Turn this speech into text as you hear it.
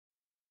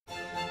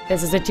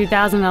This is a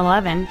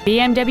 2011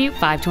 BMW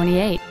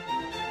 528.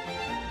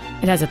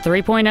 It has a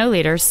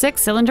 3.0-liter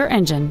six-cylinder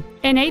engine,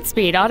 an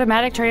 8-speed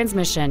automatic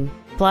transmission.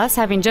 Plus,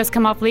 having just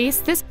come off lease,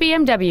 this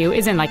BMW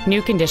is in like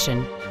new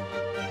condition.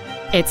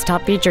 Its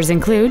top features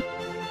include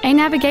a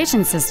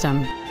navigation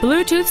system,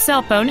 Bluetooth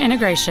cell phone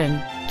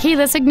integration,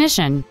 keyless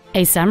ignition,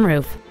 a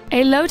sunroof,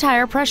 a low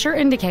tire pressure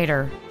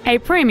indicator, a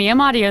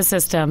premium audio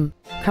system,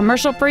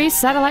 commercial-free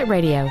satellite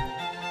radio,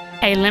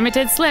 a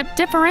limited slip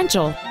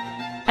differential,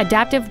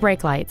 adaptive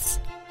brake lights,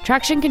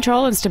 traction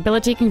control and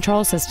stability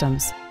control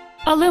systems,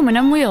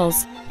 aluminum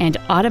wheels, and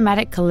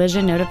automatic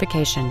collision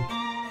notification.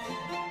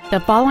 The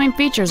following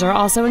features are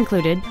also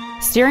included: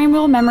 steering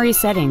wheel memory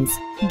settings,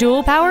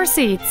 dual power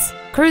seats,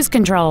 cruise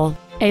control,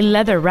 a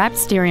leather-wrapped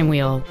steering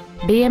wheel,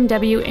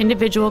 BMW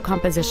individual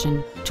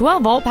composition,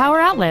 12-volt power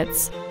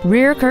outlets,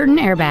 rear curtain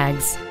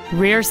airbags,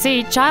 rear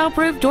seat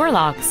child-proof door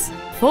locks,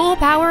 full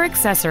power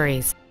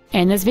accessories,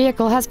 and this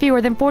vehicle has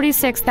fewer than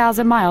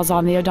 46,000 miles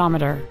on the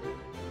odometer.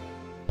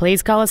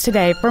 Please call us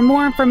today for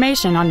more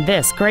information on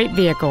this great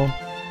vehicle.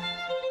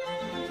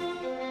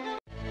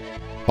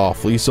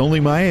 Off Lease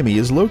Only Miami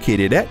is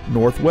located at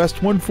Northwest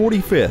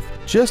 145th,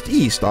 just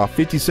east off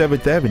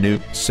 57th Avenue,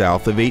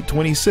 south of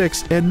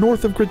 826, and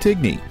north of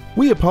Cretigny.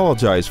 We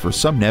apologize for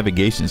some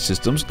navigation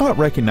systems not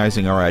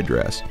recognizing our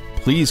address.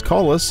 Please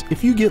call us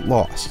if you get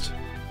lost.